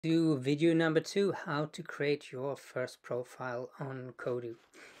To video number 2, how to create your first profile on Codo.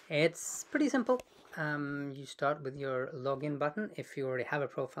 It's pretty simple. You start with your login button if you already have a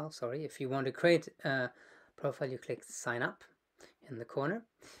profile. Sorry, if you want to create a profile, you click sign up in the corner.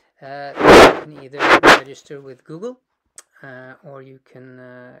 You can either register with Google or you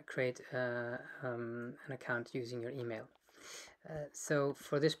can create an account using your email. So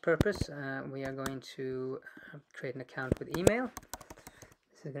for this purpose, we are going to create an account with email.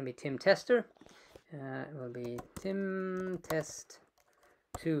 This is going to be Tim Tester. It will be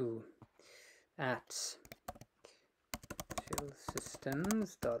timtest2 at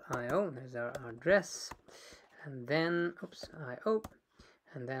philsystems.io. There's our address, and then .io,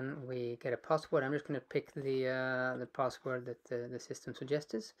 and then we get a password. I'm just going to pick the password that the system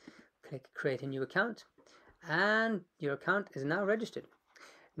suggests. Click create a new account, and your account is now registered.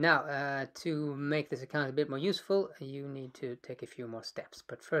 Now, to make this account a bit more useful, you need to take a few more steps.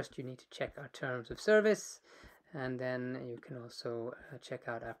 But first, you need to check our terms of service, and then you can also check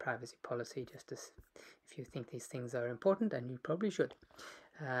out our privacy policy, just as if you think these things are important, and you probably should.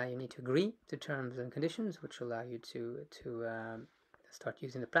 You need to agree to terms and conditions, which allow you to start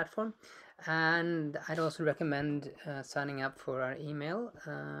using the platform. And I'd also recommend signing up for our email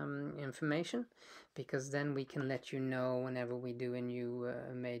information, because then we can let you know whenever we do a new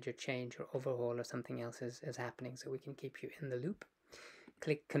major change or overhaul or something else is happening, so we can keep you in the loop.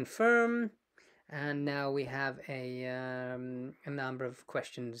 Click confirm, and now we have a number of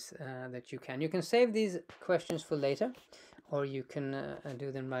questions that you can save these questions for later, or you can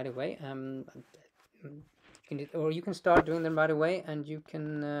do them right away. Or you can start doing them right away, and you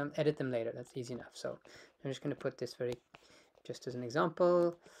can edit them later. That's easy enough. So I'm just going to put this just as an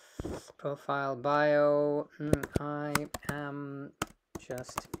example. Profile bio, I am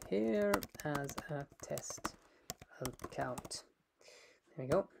just here as a test account. There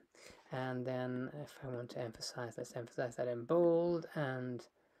we go. And then if I want to emphasize, let's emphasize that in bold, and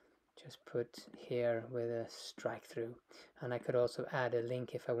just put here with a strike through. And I could also add a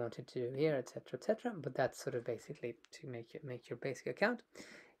link if I wanted to here, etc., etc. But that's sort of basically to make your basic account.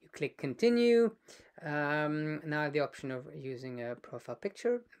 You click continue. Now I have the option of using a profile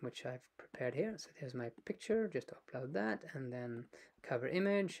picture, which I've prepared here. So there's my picture, just upload that, and then cover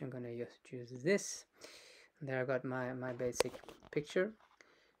image. I'm going to just use this. And there I got my basic picture.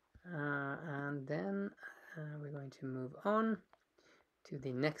 And then we're going to move on to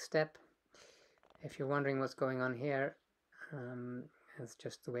the next step. If you're wondering what's going on here, it's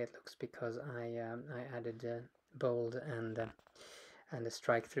just the way it looks, because I added bold and a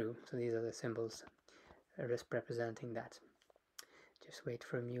strike through. So these are the symbols representing that. Just wait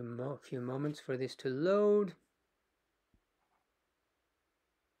for a few moments for this to load.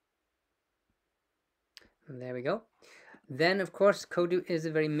 And there we go. Then, of course, Codo is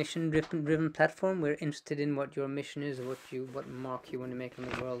a very mission-driven platform. We're interested in what your mission is, what mark you want to make on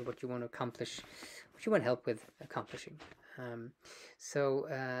the world, what you want to accomplish, what you want help with accomplishing. So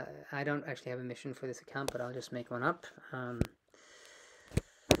I don't actually have a mission for this account, but I'll just make one up.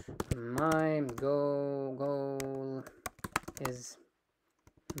 My goal is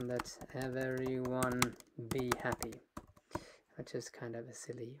that everyone be happy, which is kind of a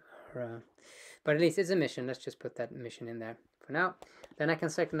silly, but at least it's a mission. Let's just put that mission in there for now. Then I can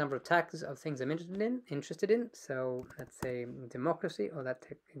select a number of tags of things I'm interested in. So let's say democracy, or that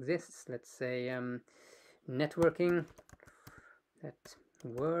exists. Let's say networking.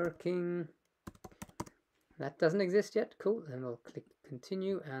 That doesn't exist yet. Cool. Then we'll click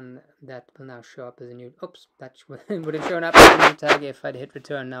continue, and that will now show up as a new. Oops, that would have shown up as a new tag if I'd hit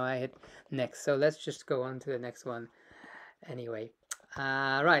return. Now I hit next. So let's just go on to the next one. Anyway.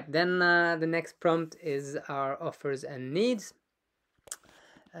 Right, then the next prompt is our offers and needs.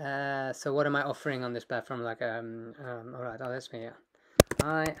 So what am I offering on this platform? Like, all right, that's me.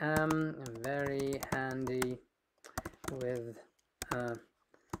 I am very handy with a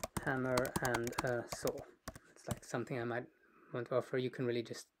hammer and a saw. It's like something I might want to offer. You can really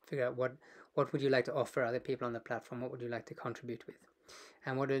just figure out what would you like to offer other people on the platform. What would you like to contribute with?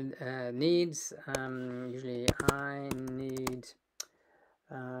 And what are needs? Usually I need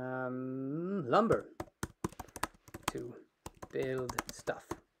lumber to build stuff.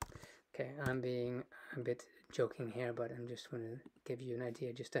 Okay, I'm being a bit joking here, but I'm just going to give you an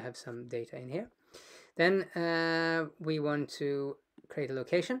idea just to have some data in here. Then we want to create a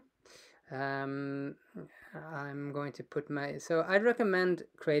location. I'm going to put so I'd recommend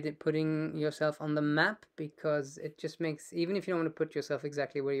putting yourself on the map, because it just makes, even if you don't want to put yourself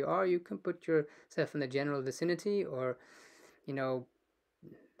exactly where you are, you can put yourself in the general vicinity, or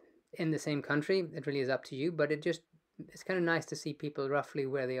in the same country. It really is up to you, but it just it's kind of nice to see people roughly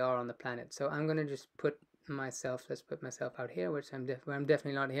where they are on the planet. So I'm going to just put myself, let's put myself out here, which I'm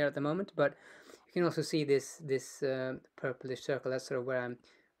definitely not here at the moment, but you can also see this purplish circle. That's sort of where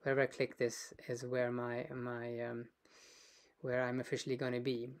wherever I click this is where where I'm officially going to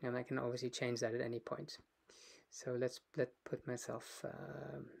be, and I can obviously change that at any point. So let's put myself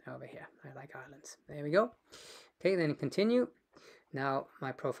over here. I like islands. There we go. Okay, then continue. Now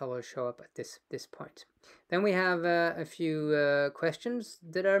my profile will show up at this point. Then we have a few questions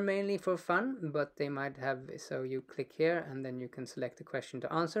that are mainly for fun, but they might have, so you click here and then you can select the question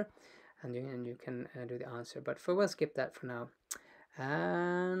to answer, and you can do the answer, but we'll skip that for now.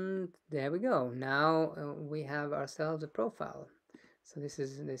 And there we go. Now we have ourselves a profile. So this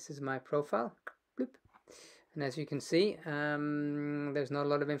is my profile. Bloop. And as you can see, there's not a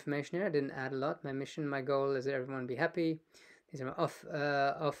lot of information here. I didn't add a lot. My mission, my goal is that everyone be happy. These are my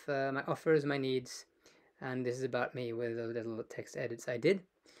my offers, my needs, and this is about me with the little text edits I did.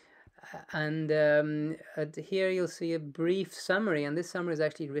 And here you'll see a brief summary, and this summary is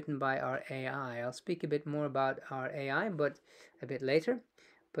actually written by our AI. I'll speak a bit more about our AI, but a bit later.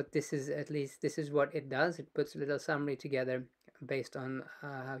 But this is this is what it does. It puts a little summary together based on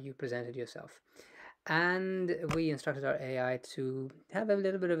how you presented yourself. And we instructed our AI to have a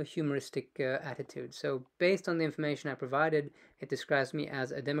little bit of a humoristic attitude. So based on the information I provided, it describes me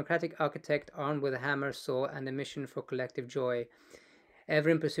as a democratic architect armed with a hammer, saw, and a mission for collective joy,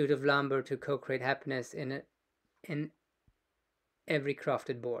 ever in pursuit of lumber to co-create happiness in every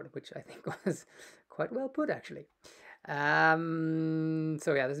crafted board, which I think was quite well put, actually.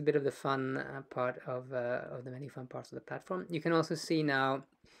 So yeah, this is a bit of the fun part of the many fun parts of the platform. You can also see now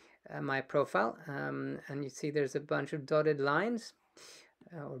my profile, and you see there's a bunch of dotted lines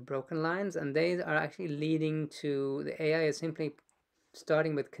or broken lines, and they are actually leading to, the AI is simply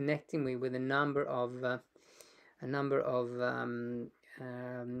starting with connecting me with a number of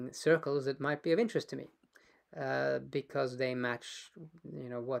circles that might be of interest to me, because they match, you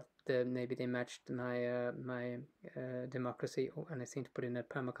know, what maybe they matched my democracy, and I seem to put in a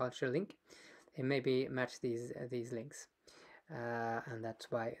permaculture link. They maybe match these links. And that's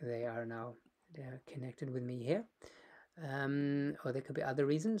why they are now connected with me here, or there could be other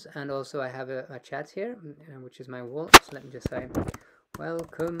reasons. And also I have a chat here, which is my wall, so let me just say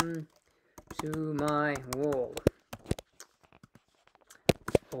welcome to my wall,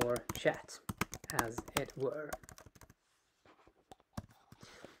 or chat as it were,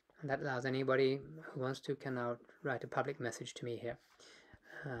 and that allows anybody who wants to can now write a public message to me here.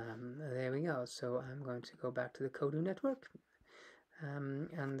 There we go. So I'm going to go back to the Codo network.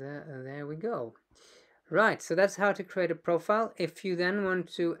 And there we go. Right, so that's how to create a profile. If you then want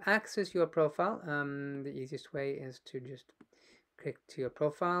to access your profile, the easiest way is to just click to your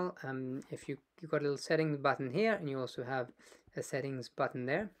profile. If you've got a little settings button here, and you also have a settings button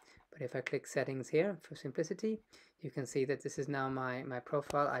there. But if I click settings here for simplicity, you can see that this is now my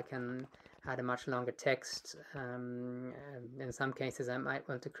profile. I can add a much longer text. In some cases I might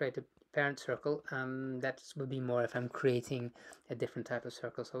want to create a parent circle. That would be more if I'm creating a different type of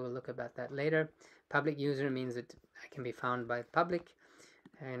circle, so we'll look about that later. Public user means that I can be found by the public.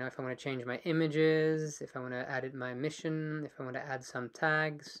 You know, if I want to change my images, if I want to edit my mission, if I want to add some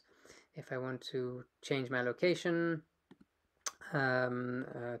tags, if I want to change my location,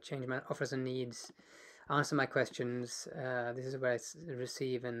 change my offers and needs, answer my questions. This is where I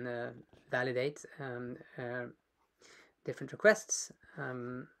receive and validate different requests.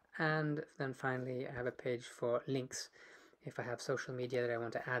 And then finally I have a page for links. If I have social media that I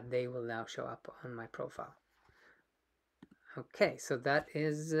want to add, they will now show up on my profile. Okay, so that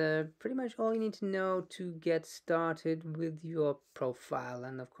is pretty much all you need to know to get started with your profile.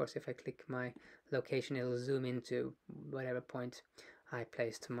 And of course, if I click my location, it'll zoom into whatever point I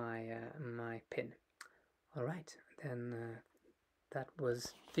placed my my pin. All right, then that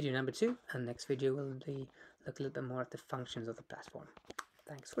was video number 2, and next video will be look a little bit more at the functions of the platform.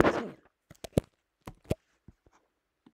 Thanks for listening.